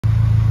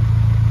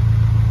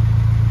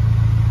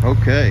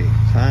Okay,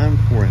 time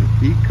for an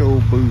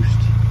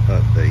Ecoboost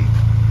update.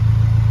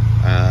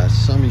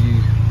 Some of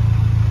you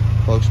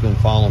folks have been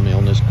following me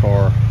on this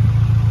car.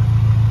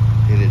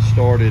 It had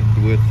started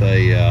with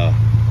a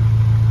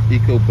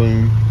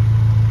Ecoboost,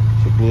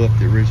 so it blew up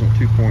the original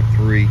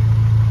 2.3.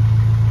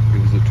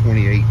 It was a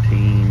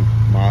 2018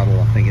 model.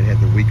 I think it had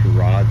the weaker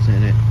rods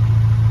in it.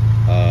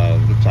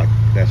 Looks like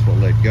that's what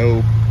let go.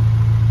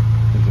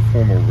 It was a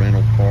former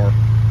rental car.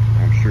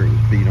 I'm sure it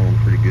was beat on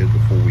pretty good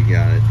before we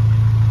got it.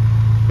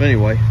 But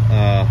anyway,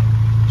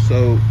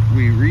 so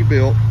we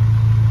rebuilt.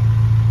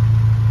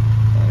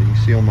 You can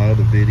see on my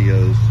other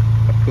videos,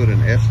 I put an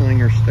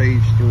Esslinger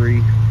Stage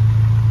 3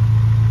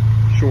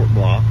 short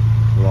block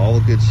with all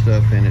the good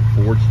stuff in it,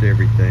 forged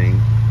everything,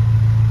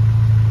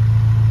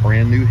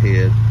 brand new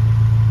head,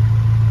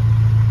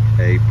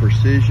 a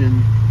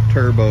precision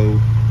turbo,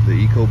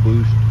 the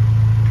Ecoboost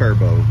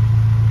turbo,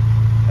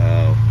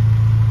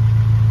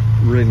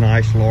 really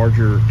nice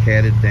larger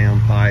catted down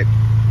pipe,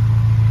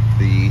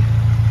 the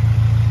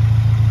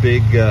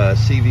big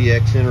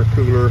CVX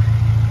intercooler.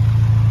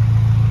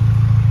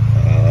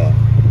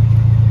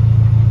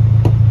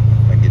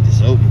 If I get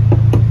this open.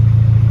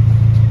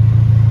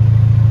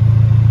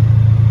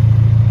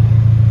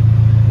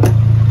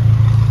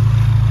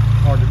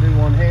 Hard to do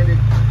one-handed.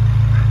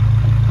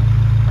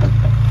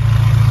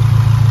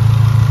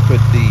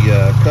 Put the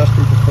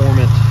custom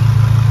performance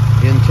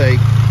intake.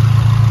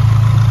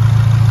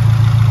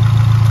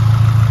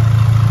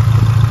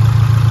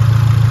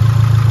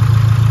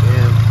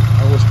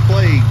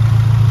 Plagued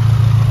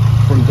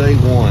from day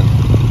one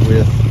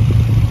with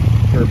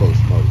turbo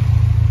smoke.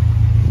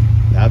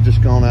 I've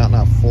just gone out and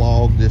I've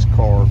flogged this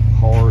car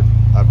hard.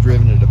 I've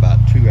driven it about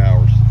 2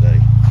 hours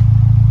today,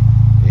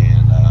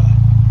 and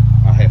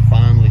I have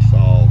finally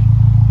solved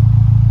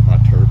my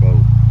turbo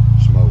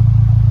smoke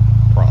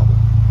problem,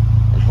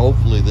 and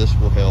hopefully this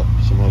will help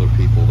some other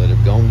people that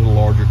have gone to the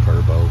larger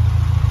turbo.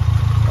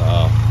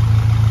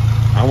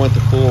 I went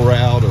the full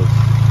route of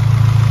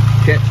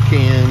catch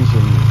cans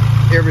and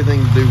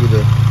everything to do with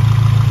the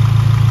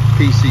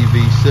PCV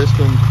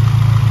system.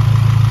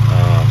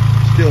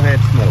 Still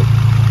had smoke.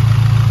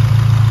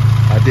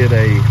 I did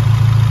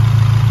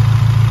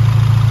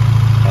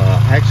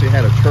actually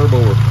had a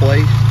turbo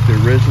replaced. The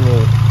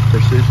original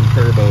precision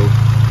turbo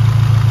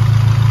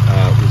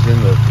was in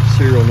the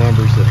serial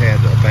numbers that had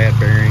a bad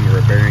bearing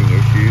or a bearing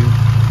issue,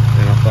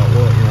 and I thought,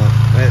 well, you know,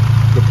 that's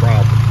the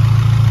problem.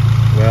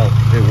 Well,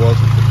 it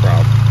wasn't the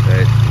problem.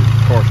 The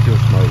car still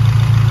smoked,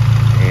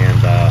 and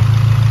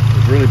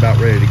was really about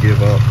ready to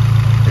give up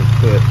and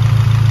put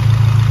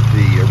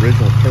the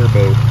original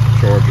turbo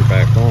charger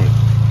back on it.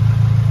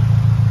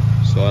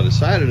 So I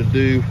decided to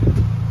do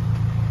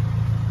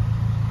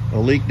a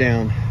leak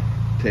down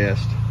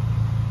test.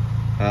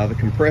 The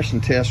compression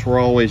tests were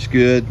always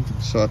good,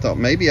 so I thought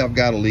maybe I've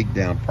got a leak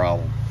down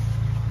problem.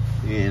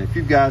 And if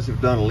you guys have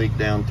done a leak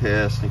down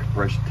test and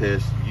compression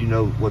test, you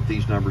know what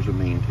these numbers will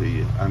mean to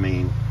you. I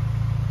mean,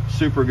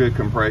 super good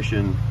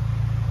compression,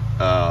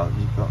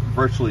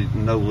 virtually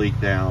no leak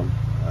down.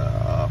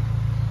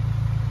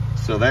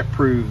 So that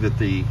proved that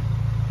the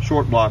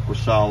short block was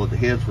solid, the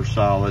heads were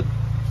solid.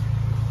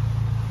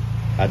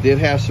 I did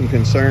have some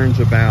concerns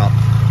about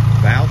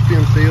valve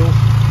stem seals.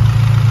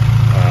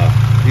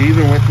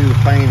 Even went through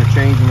the pain of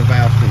changing the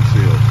valve stem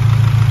seals.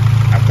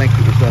 I think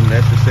it was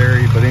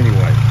unnecessary, but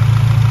anyway,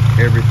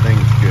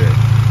 everything's good.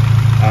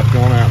 I've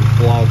gone out and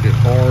flogged it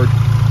hard.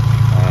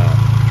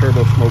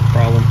 Turbo smoke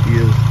problem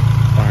is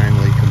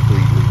finally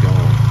completely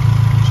gone.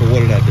 So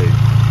what did I do?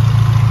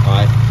 All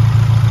right.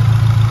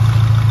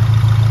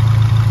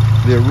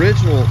 The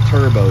original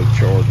turbo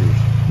chargers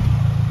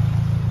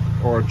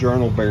are a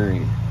journal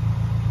bearing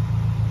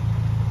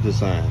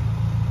design,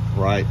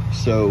 right?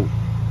 So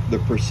the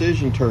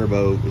precision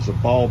turbo is a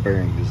ball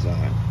bearing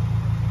design.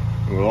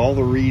 And with all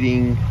the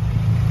reading,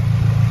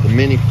 the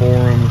many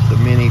forums, the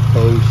many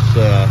posts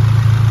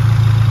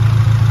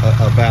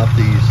about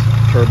these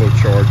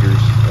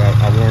turbochargers,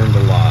 I learned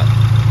a lot.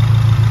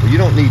 Well, you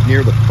don't need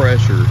near the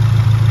pressure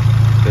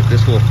that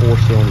this little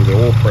 4-cylinder, the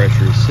oil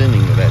pressure, is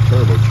sending to that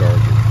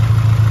turbocharger.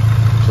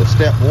 So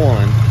step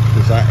one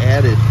is I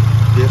added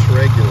this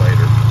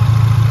regulator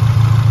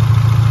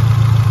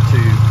to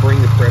bring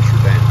the pressure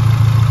down.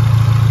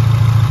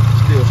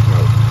 Still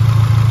smoke.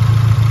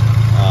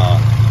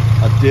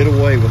 I did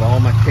away with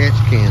all my catch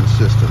can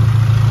system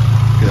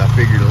because I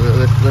figured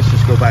let's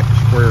just go back to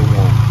square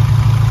one.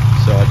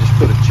 So I just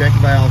put a check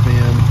valve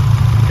in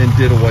and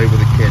did away with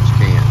the catch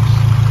cans.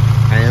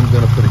 I am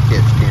going to put a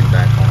catch can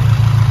back on.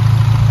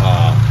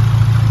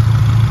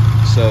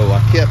 So I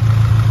kept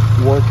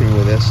working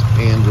with this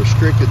and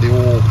restricted the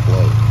oil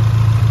flow.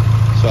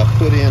 So I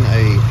put in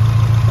a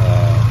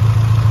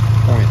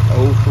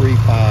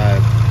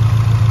 0.035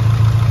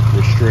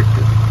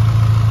 restrictor.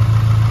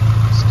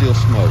 Still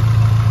smoke.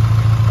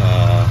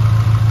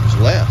 It was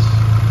less.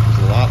 It was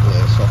a lot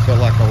less. So I felt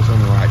like I was on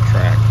the right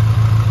track.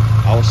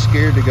 I was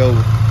scared to go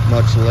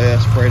much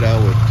less, afraid I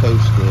would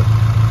toast the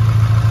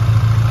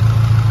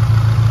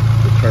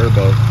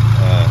turbo.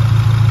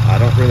 I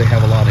don't really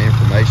have a lot of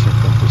information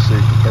from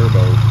Precision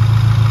Turbo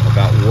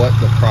about what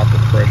the proper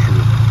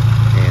pressure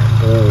and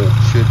oil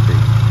should be.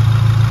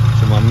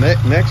 So my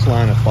next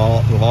line of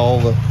thought with all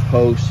the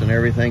posts and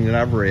everything that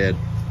I've read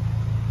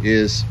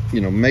is,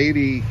 you know,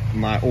 maybe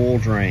my oil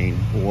drain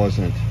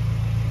wasn't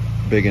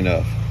big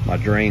enough. My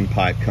drain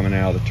pipe coming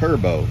out of the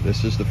turbo.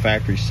 This is the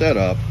factory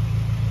setup,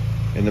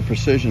 and the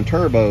Precision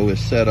Turbo is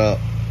set up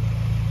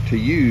to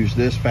use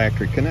this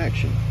factory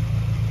connection.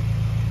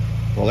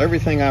 Well,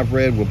 everything I've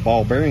read with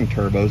ball bearing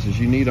turbos is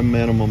you need a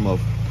minimum of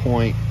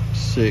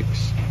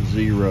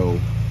 0.60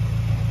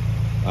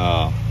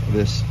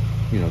 this,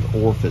 you know,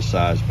 the orifice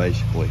size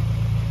basically.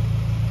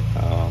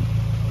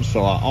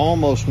 So I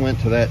almost went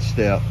to that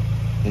step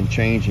in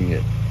changing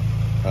it.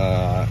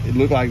 It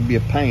looked like it'd be a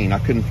pain. I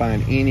couldn't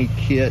find any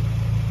kit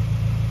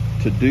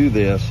to do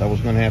this. I was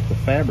going to have to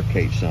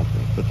fabricate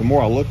something. But the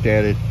more I looked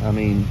at it, I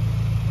mean,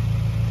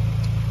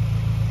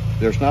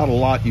 there's not a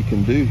lot you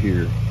can do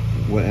here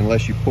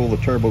unless you pull the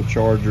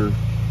turbocharger,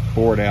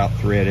 bore it out,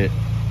 thread it.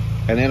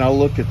 And then I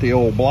looked at the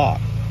old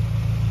block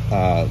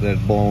that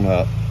had blown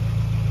up,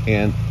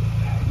 and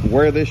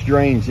where this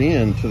drains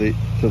in to the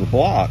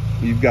block,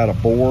 you've got a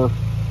bore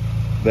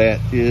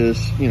that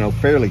is, you know,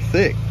 fairly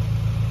thick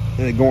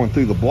going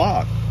through the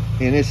block,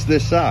 and it's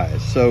this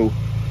size. So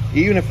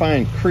even if I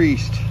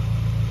increased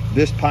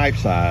this pipe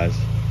size,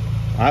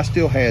 I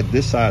still had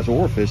this size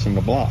orifice in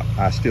the block.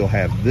 I still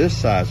have this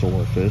size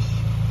orifice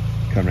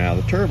coming out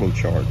of the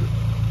turbocharger.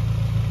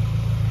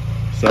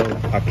 So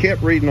I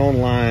kept reading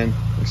online.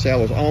 I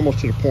was almost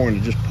to the point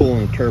of just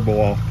pulling the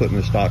turbo off, putting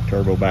the stock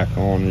turbo back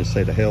on, and just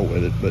say to hell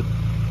with it. But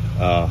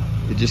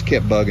it just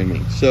kept bugging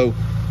me. So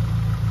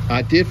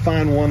I did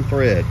find one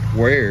thread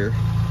where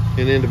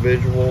an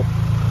individual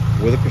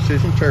with a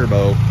Precision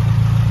Turbo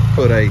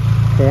put a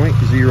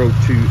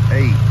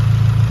 0.028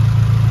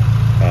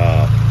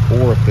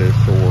 orifice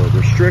or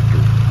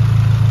restrictor.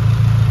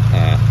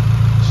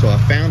 So I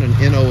found an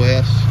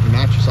NOS,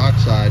 nitrous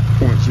oxide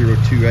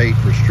 0.028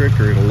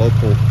 restrictor at a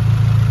local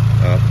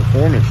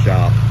performance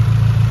shop,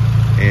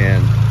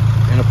 and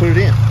I put it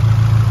in.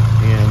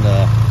 And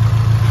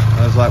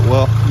I was like,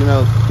 well, you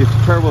know, if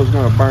the turbo is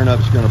going to burn up,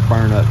 it's going to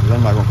burn up, because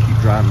I'm not going to keep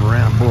driving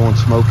around blowing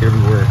smoke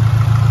everywhere.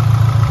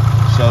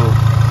 So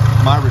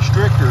my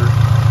restrictor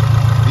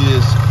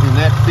is in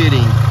that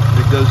fitting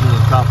that goes into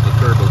the top of the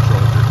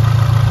turbocharger.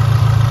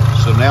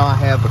 So now I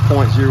have the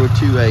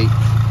 0.028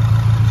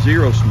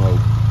 zero smoke.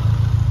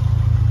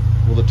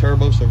 Will the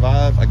turbo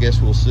survive? I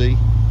guess we'll see.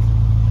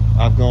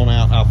 I've gone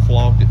out, I've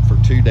flogged it for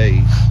 2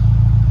 days,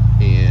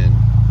 and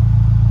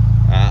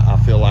I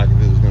feel like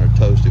if it was going to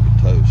toast, it would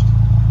toast.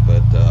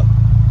 But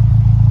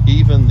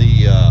even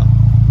the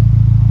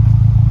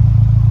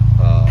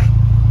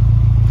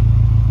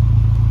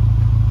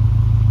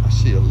I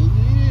see a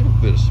little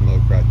bit of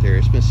smoke right there.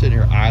 It's been sitting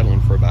here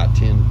idling for about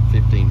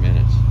 10-15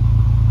 minutes.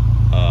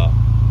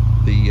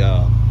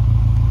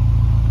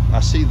 I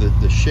see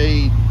the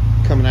shade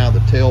coming out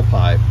of the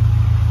tailpipe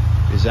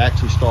is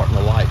actually starting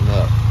to lighten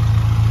up.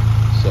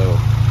 So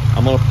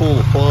I'm going to pull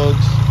the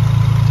plugs,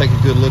 take a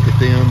good look at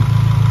them.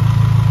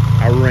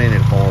 I ran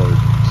it hard,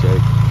 so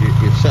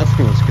if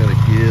something was going to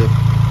give,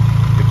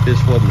 if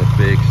this wasn't a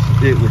fix,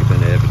 it would have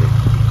been evident.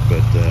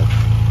 But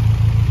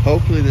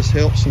hopefully this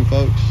helps some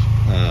folks.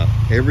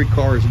 Every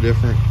car is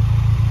different.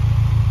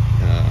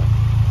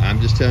 I'm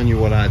just telling you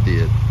what I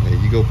did.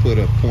 You go put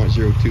a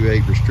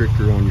 0.028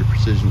 restrictor on your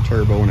Precision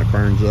Turbo and it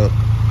burns up,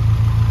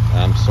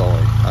 I'm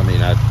sorry. I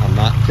mean, I'm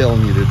not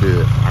telling you to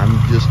do it. I'm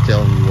just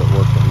telling you what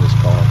worked on this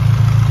car.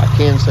 I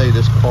can say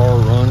this car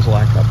runs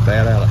like a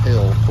bat out of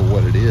hell for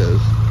what it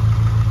is.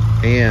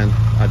 And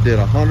I did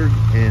a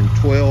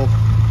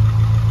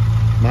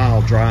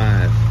 112-mile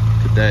drive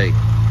today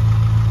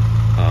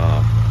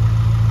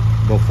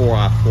before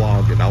I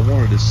flogged it. I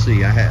wanted to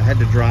see. I had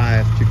to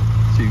drive to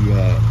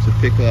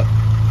pick up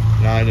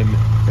an item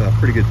a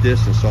pretty good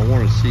distance, so I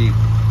wanted to see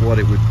what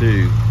it would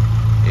do.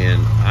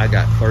 And I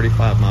got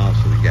 35 miles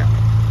to the gallon.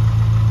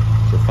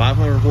 So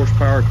 500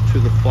 horsepower to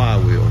the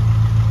flywheel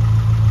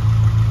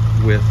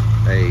with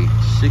a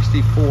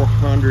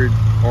 6,400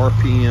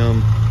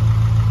 RPM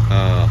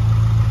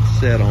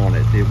set on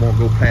it. It won't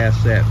go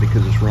past that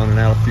because it's running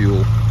out of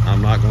fuel.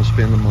 I'm not going to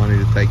spend the money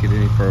to take it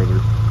any further.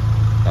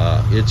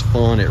 It's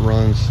fun. It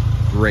runs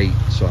great.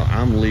 So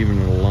I'm leaving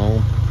it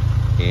alone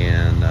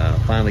and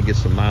finally get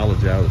some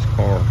mileage out of this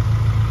car.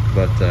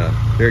 But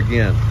there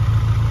again,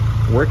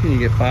 where can you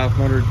get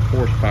 500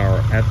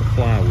 horsepower at the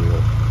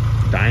flywheel,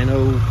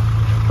 dyno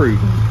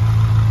proven,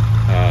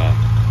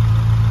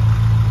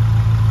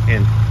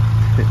 and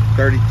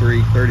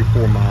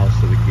 34 miles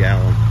to the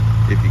gallon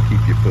if you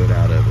keep your foot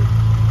out of it?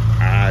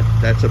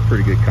 That's a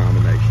pretty good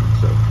combination.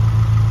 So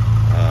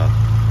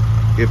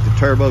if the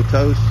turbo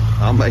toasts,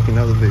 I'll make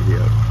another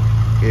video.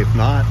 If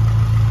not,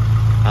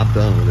 I'm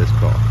done with this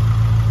car.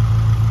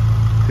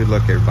 Good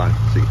luck, everybody.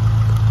 See you.